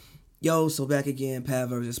Yo, so back again, Pat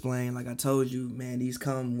versus Explain. Like I told you, man, these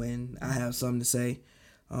come when I have something to say.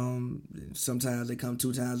 Sometimes they come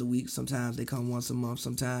 2 times a week. Sometimes they come once a month.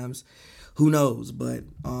 Sometimes, who knows? But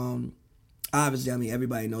obviously, I mean,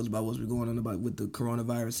 everybody knows about what's been going on about with the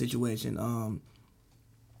coronavirus situation. I'm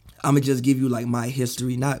gonna just give you like my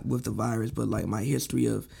history, not with the virus, but like my history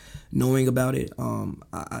of knowing about it.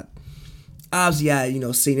 Obviously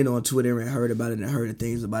I seen it on Twitter and heard about it and heard the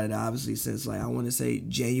things about it obviously since like I want to say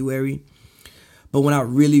January. But when I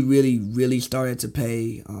really started to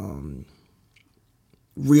pay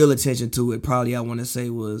real attention to it, probably I want to say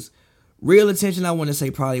was real attention. I want to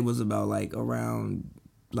say probably was about like around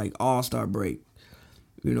like All Star break.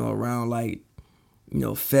 Around like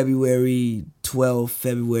February 12th,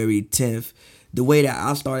 February 10th. The way that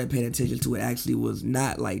I started paying attention to it actually was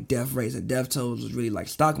not like death rates and death tolls, was really like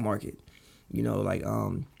stock market. Like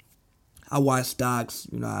I watch stocks.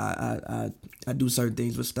 I do certain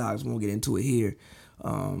things with stocks. Won't get into it here.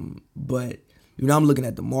 But I'm looking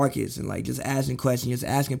at the markets and like just asking questions, just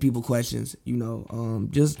asking people questions.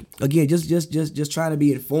 Just again, just trying to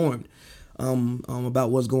be informed.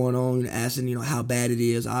 About what's going on, asking how bad it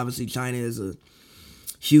is. Obviously, China is a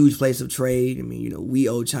huge place of trade. I mean, we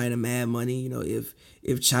owe China mad money.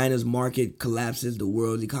 If China's market collapses, the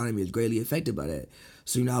world's economy is greatly affected by that.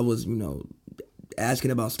 So I was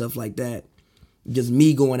asking about stuff like that. Just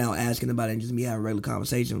me going out asking about it and just me having a regular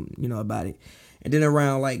conversation, about it. And then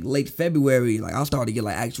around like late February, like I started to get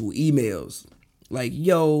like actual emails. Like,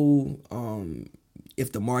 yo,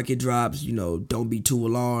 if the market drops, don't be too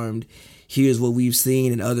alarmed. Here's what we've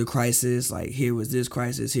seen in other crises. Like here was this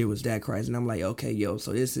crisis, here was that crisis. And I'm like, okay, yo,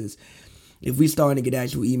 so this is if we starting to get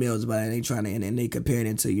actual emails about it and they trying to and they comparing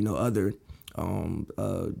it to, other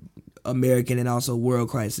American and also world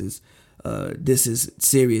crisis. This is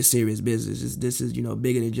serious business. This is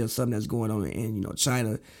bigger than just something that's going on in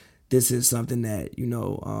China. This is something that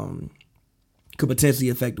could potentially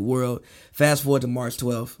affect the world. Fast forward to March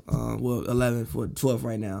 12th, 11th or 12th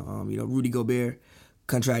right now. Rudy Gobert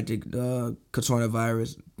contracted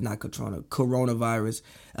coronavirus,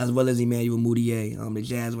 as well as Emmanuel Mudiay. The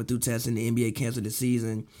Jazz went through testing. The NBA canceled the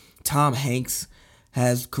season. Tom Hanks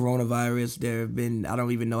has coronavirus. There have been I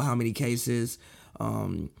don't even know how many cases.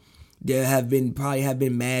 There have been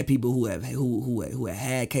mad people who have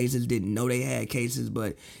had cases, didn't know they had cases,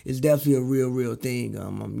 but it's definitely a real thing.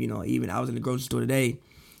 Even I was in the grocery store today.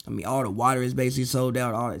 I mean, all the water is basically sold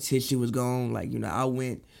out. All the tissue was gone. Like I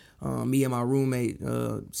went. Me and my roommate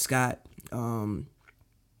Scott. Went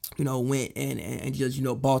and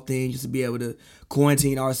just bought things just to be able to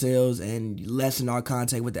quarantine ourselves and lessen our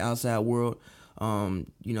contact with the outside world.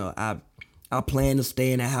 I plan to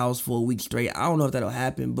stay in the house for a week straight. I don't know if that'll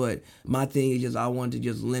happen, but my thing is just I wanted to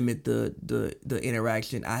just limit the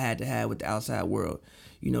interaction I had to have with the outside world.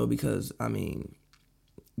 Because I mean,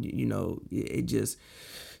 it just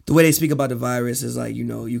the way they speak about the virus is like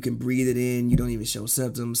you can breathe it in, you don't even show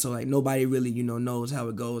symptoms, so like nobody really knows how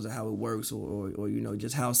it goes or how it works or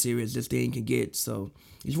just how serious this thing can get. So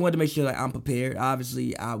just wanted to make sure like I'm prepared.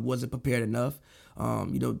 Obviously I wasn't prepared enough.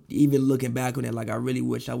 Even looking back on it, like I really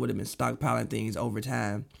wish I would have been stockpiling things over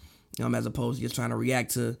time, as opposed to just trying to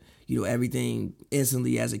react to everything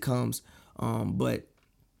instantly as it comes. But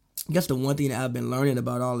I guess the one thing that I've been learning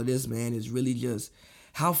about all of this, man, is really just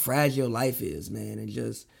how fragile life is, man. And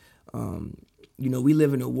just, we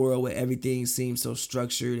live in a world where everything seems so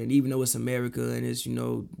structured. And even though it's America and it's,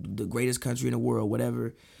 the greatest country in the world,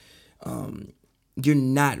 whatever, you're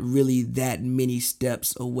not really that many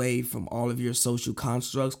steps away from all of your social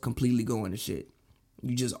constructs completely going to shit.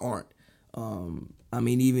 You just aren't. I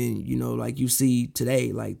mean, even, like you see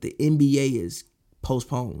today, like the NBA is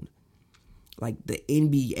postponed. Like the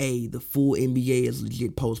NBA, the full NBA is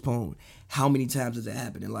legit postponed. How many times has that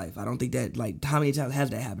happened in life? I don't think that, like, how many times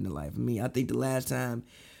has that happened in life? I mean, I think the last time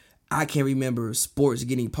I can remember sports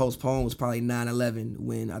getting postponed was probably 9/11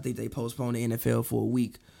 when I think they postponed the NFL for a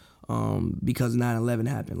week because 9/11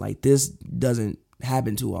 happened. Like, this doesn't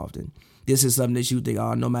happen too often. This is something that you think,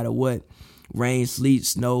 no matter what, rain, sleet,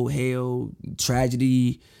 snow, hail,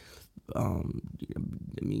 tragedy,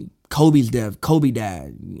 Kobe's death. Kobe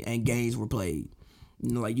died and games were played.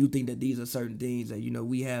 Like you think that these are certain things that,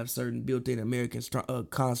 we have certain built-in American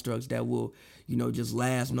constructs that will, just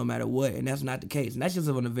last no matter what. And that's not the case. And that's just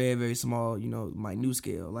on a very, very small, minute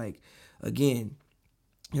scale. Like, again,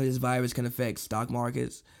 this virus can affect stock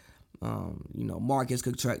markets. Markets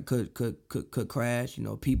could crash.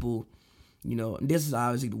 People. This is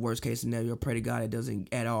obviously the worst case scenario. Pray to God it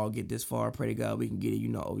doesn't at all get this far. Pray to God we can get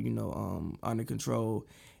it, under control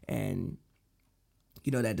and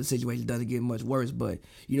that the situation doesn't get much worse. But,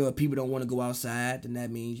 if people don't want to go outside, then that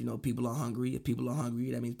means, people are hungry. If people are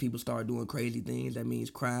hungry, that means people start doing crazy things. That means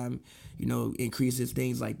crime, increases,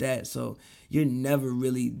 things like that. So you're never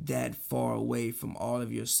really that far away from all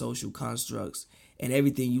of your social constructs and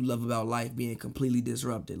everything you love about life being completely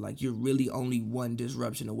disrupted. Like, you're really only one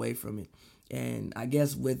disruption away from it. And I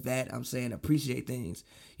guess with that, I'm saying appreciate things.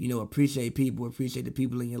 Appreciate people. Appreciate the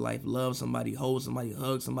people in your life. Love somebody. Hold somebody.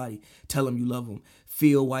 Hug somebody. Tell them you love them.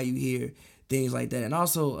 Feel why you here. Things like that. And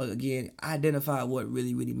also, again, identify what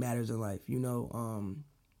really, really matters in life. I'm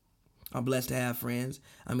blessed to have friends.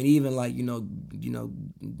 I mean, even like, me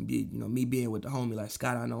being with the homie, like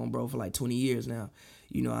Scott, I know him, bro, for like 20 years now.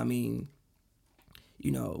 We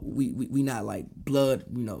not like blood,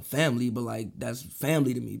 family, but like that's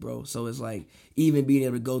family to me, bro. So it's like even being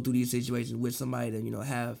able to go through these situations with somebody that,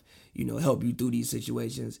 have, help you through these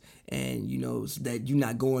situations and, so that you're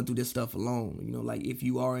not going through this stuff alone. Like if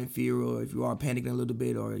you are in fear or if you are panicking a little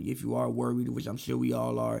bit or if you are worried, which I'm sure we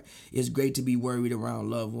all are, it's great to be worried around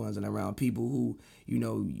loved ones and around people who,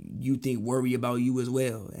 you think worry about you as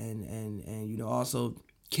well and also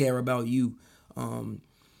care about you.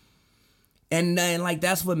 And then, like,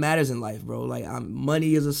 that's what matters in life, bro. Like,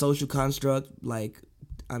 money is a social construct. Like,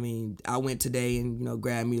 I mean, I went today and,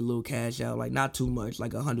 grabbed me a little cash out. Like, not too much,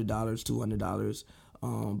 like $100, $200.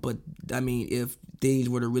 But, I mean, if things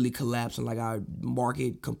were to really collapse and, like, our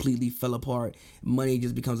market completely fell apart, money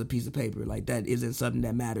just becomes a piece of paper. Like, that isn't something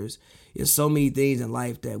that matters. There's so many things in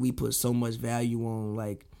life that we put so much value on,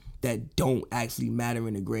 like, that don't actually matter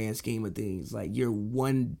in the grand scheme of things. Like, you're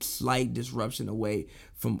one slight disruption away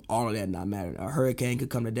from all of that not mattering. A hurricane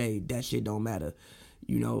could come today. That shit don't matter.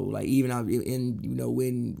 Like even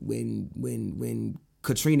when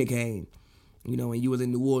Katrina came, and you was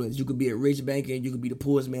in New Orleans, you could be a rich banker and you could be the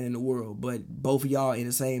poorest man in the world, but both of y'all in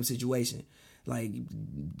the same situation. Like,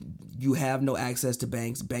 you have no access to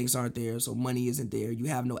banks. Banks aren't there, so money isn't there. You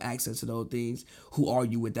have no access to those things. Who are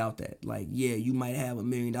you without that? Like, yeah, you might have $1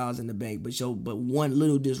 million in the bank, but one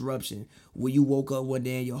little disruption where you woke up one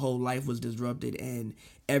day and your whole life was disrupted and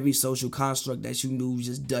every social construct that you knew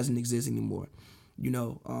just doesn't exist anymore.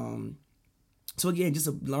 So again, just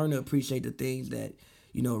learn to appreciate the things that,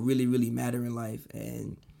 really, really matter in life.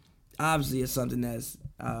 And obviously it's something that's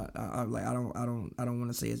I don't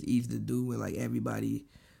want to say it's easy to do with like everybody,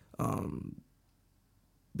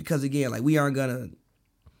 because again, like we aren't gonna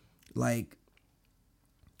like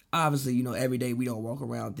obviously every day we don't walk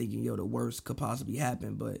around thinking the worst could possibly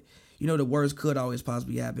happen, but the worst could always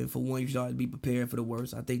possibly happen. For one, you should always be prepared for the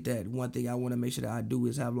worst. I think that one thing I want to make sure that I do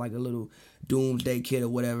is have like a little doomsday kit or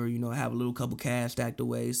whatever, have a little couple cash stacked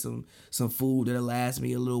away, some food that'll last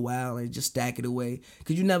me a little while and just stack it away.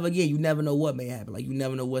 Because you never know what may happen. Like, you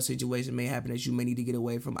never know what situation may happen that you may need to get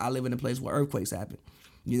away from. I live in a place where earthquakes happen.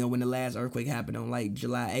 When the last earthquake happened on like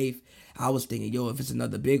July 8th, I was thinking, if it's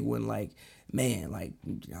another big one, like, man, like,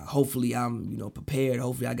 hopefully I'm, prepared.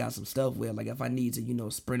 Hopefully I got some stuff where, like, if I need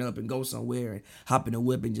to, sprint up and go somewhere and hop in a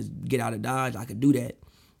whip and just get out of Dodge, I could do that.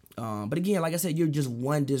 But again, like I said, you're just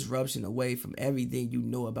one disruption away from everything you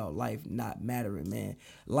know about life not mattering, man.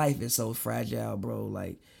 Life is so fragile, bro.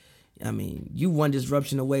 Like, I mean, you one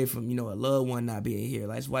disruption away from, a loved one not being here.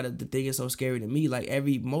 Like, that's why the thing is so scary to me. Like,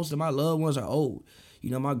 most of my loved ones are old.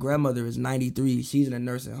 My grandmother is 93. She's in a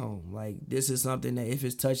nursing home. Like, this is something that if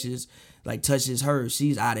it touches her,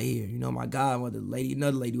 she's out of here. My godmother,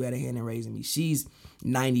 another lady who had a hand in raising me, she's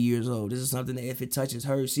 90 years old. This is something that if it touches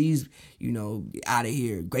her, she's, out of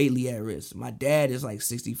here, greatly at risk. My dad is like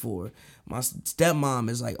 64. My stepmom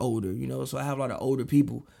is like older, so I have a lot of older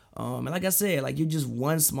people. And like I said, like, you're just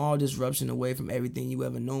one small disruption away from everything you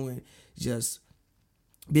ever known, just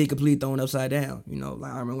being completely thrown upside down.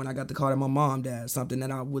 Like, I remember when I got the call that my mom died, something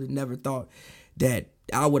that I would have never thought that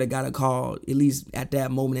I would have got a call, at least at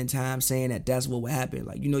that moment in time, saying that that's what would happen.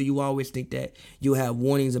 Like, you always think that you'll have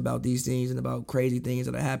warnings about these things and about crazy things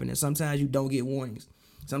that are happening. Sometimes you don't get warnings.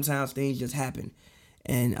 Sometimes things just happen.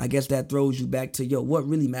 And I guess that throws you back to, what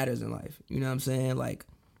really matters in life? You know what I'm saying? Like,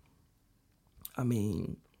 I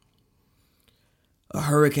mean, a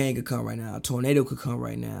hurricane could come right now. A tornado could come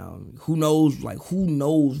right now. Who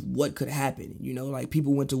knows what could happen? Like,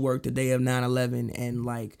 people went to work the day of 9/11 and,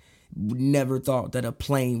 like, never thought that a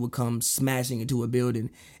plane would come smashing into a building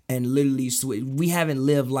and literally we haven't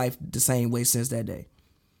lived life the same way since that day.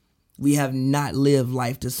 We have not lived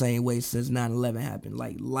life the same way since 9/11 happened.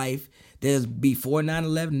 Like, life, There's before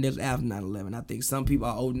 9/11 and there's after 9/11. I think some people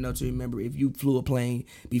are old enough to remember if you flew a plane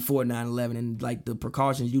before 9/11 and like the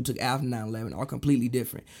precautions you took after 9/11 are completely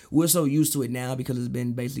different. We're so used to it now because it's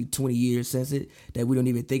been basically 20 years since it that we don't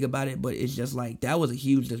even think about it. But it's just like that was a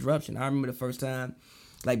huge disruption. I remember the first time,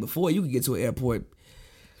 like before you could get to an airport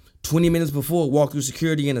 20 minutes before, walk through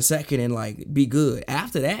security in a second and like be good.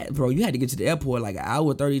 After that, bro, you had to get to the airport like an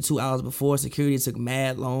hour, 32 hours before. Security took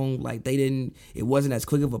mad long. Like it wasn't as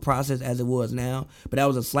quick of a process as it was now. But that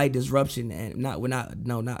was a slight disruption, and not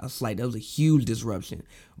a slight. That was a huge disruption.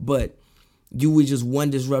 But you were just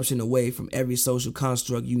one disruption away from every social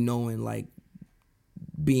construct you knowing like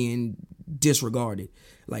being disregarded.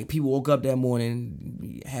 Like people woke up that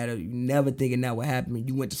morning, never thinking that would happen.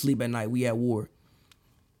 You went to sleep at night. We at war.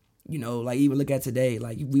 You know, like even look at today,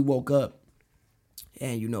 like we woke up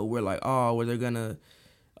and, you know, we're like, oh, well, they're going to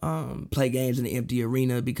play games in the empty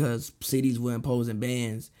arena because cities were imposing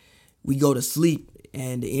bans. We go to sleep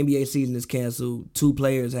and the NBA season is canceled. 2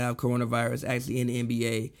 players have coronavirus actually in the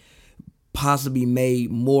NBA. Possibly may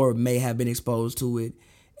have been exposed to it.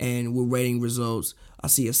 And we're waiting results. I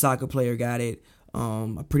see a soccer player got it.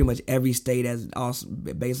 Pretty much every state has also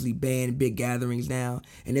basically banned big gatherings now,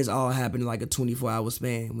 and this all happened in like a 24-hour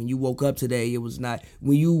span. When you woke up today, it was not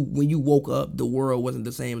when you woke up, the world wasn't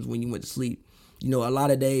the same as when you went to sleep. You know, a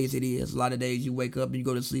lot of days it is. A lot of days you wake up and you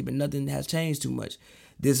go to sleep and nothing has changed too much.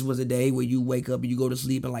 This was a day where you wake up and you go to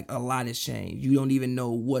sleep and like a lot has changed. You don't even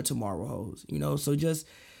know what tomorrow holds. You know, so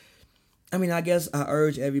I guess I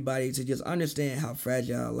urge everybody to just understand how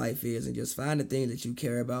fragile life is and just find the things that you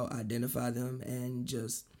care about, identify them, and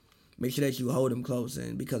just make sure that you hold them close.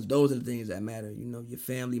 And because those are the things that matter. You know, your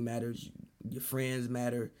family matters, your friends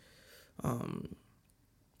matter,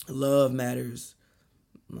 love matters,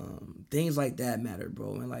 things like that matter,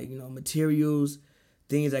 bro. And like, you know, materials,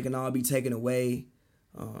 things that can all be taken away,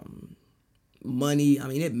 money,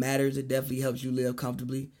 it matters. It definitely helps you live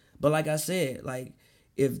comfortably. But like I said, like,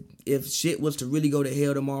 if shit was to really go to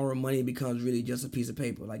hell tomorrow, money becomes really just a piece of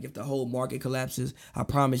paper. Like if the whole market collapses, I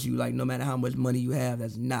promise you, like no matter how much money you have,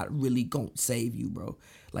 that's not really gonna save you, bro.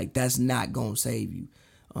 Like that's not gonna save you,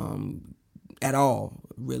 at all,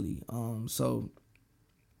 really. I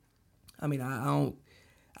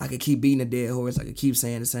could keep beating a dead horse. I could keep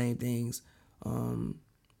saying the same things.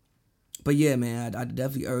 But yeah, man, I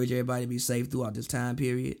definitely urge everybody to be safe throughout this time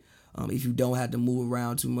period. If you don't have to move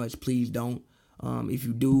around too much, please don't. If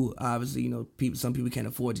you do, obviously, you know, some people can't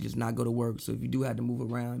afford to just not go to work. So if you do have to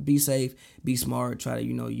move around, be safe, be smart, try to,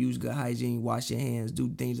 you know, use good hygiene, wash your hands, do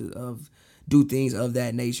things of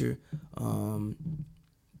that nature.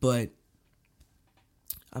 But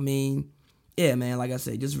yeah, man, like I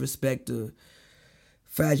said, just respect the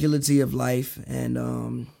fragility of life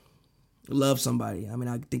and love somebody.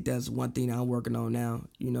 I think that's one thing that I'm working on now,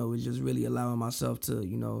 you know, is just really allowing myself to,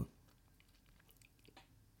 you know,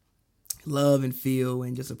 love and feel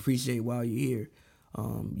and just appreciate while you're here.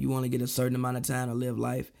 You only get a certain amount of time to live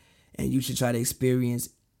life, and you should try to experience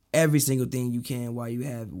every single thing you can while you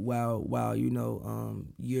know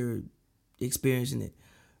you're experiencing it.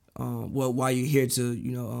 While you're here to,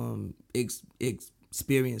 you know,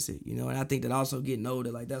 experience it, you know. And I think that also getting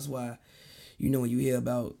older, like that's why, you know, when you hear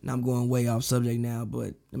about, and I'm going way off subject now,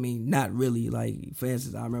 but not really. Like for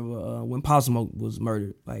instance, I remember when Pop Smoke was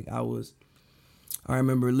murdered. Like I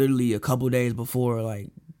remember literally a couple days before,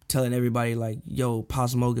 like, telling everybody, like, yo, Pop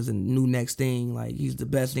Smoke is a new next thing. Like, he's the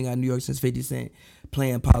best thing out of New York since 50 Cent.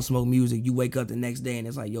 Playing Pop Smoke music, you wake up the next day and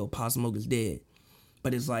it's like, yo, Pop Smoke is dead.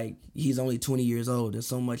 But it's like, he's only 20 years old. There's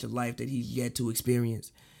so much of life that he's yet to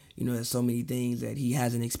experience. You know, there's so many things that he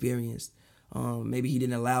hasn't experienced. Maybe he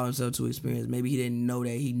didn't allow himself to experience. Maybe he didn't know that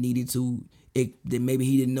he needed to. Maybe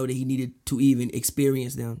he didn't know that he needed to even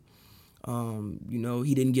experience them. You know,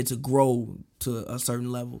 he didn't get to grow to a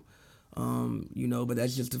certain level. You know, but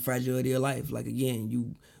that's just the fragility of life. Like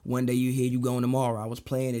again, one day you here, you going tomorrow. I was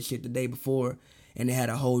playing this shit the day before and it had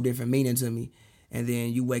a whole different meaning to me. And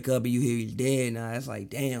then you wake up and you hear he's dead. Now it's like,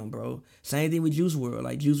 damn, bro. Same thing with Juice WRLD.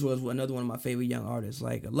 Like Juice WRLD is another one of my favorite young artists.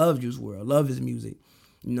 Like I love Juice WRLD. I love his music.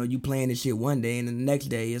 You know, you playing this shit one day and then the next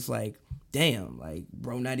day it's like, damn, like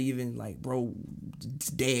bro, not even like bro,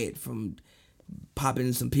 dead from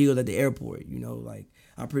popping some pills at the airport. You know, like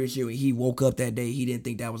I'm pretty sure when he woke up that day, he didn't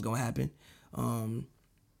think that was gonna happen.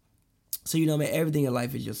 So you know, man, everything in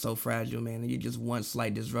life is just so fragile, man. And you're just one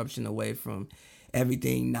slight disruption away from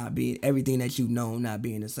everything that you know not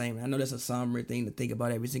being the same. And I know that's a somber thing to think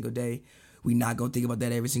about every single day. We not gonna think about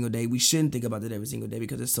that every single day. We shouldn't think about that every single day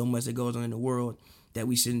because there's so much that goes on in the world that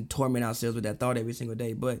we shouldn't torment ourselves with that thought every single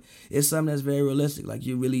day. But it's something that's very realistic. Like,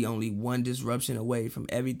 you're really only one disruption away from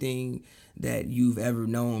everything that you've ever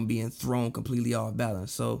known being thrown completely off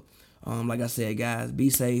balance. So, like I said, guys, be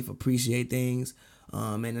safe, appreciate things,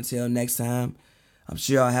 and until next time, I'm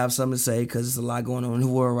sure I'll have something to say because there's a lot going on in the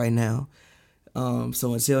world right now.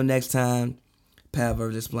 So until next time, Pat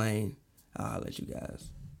Verse Explain. I'll let you guys.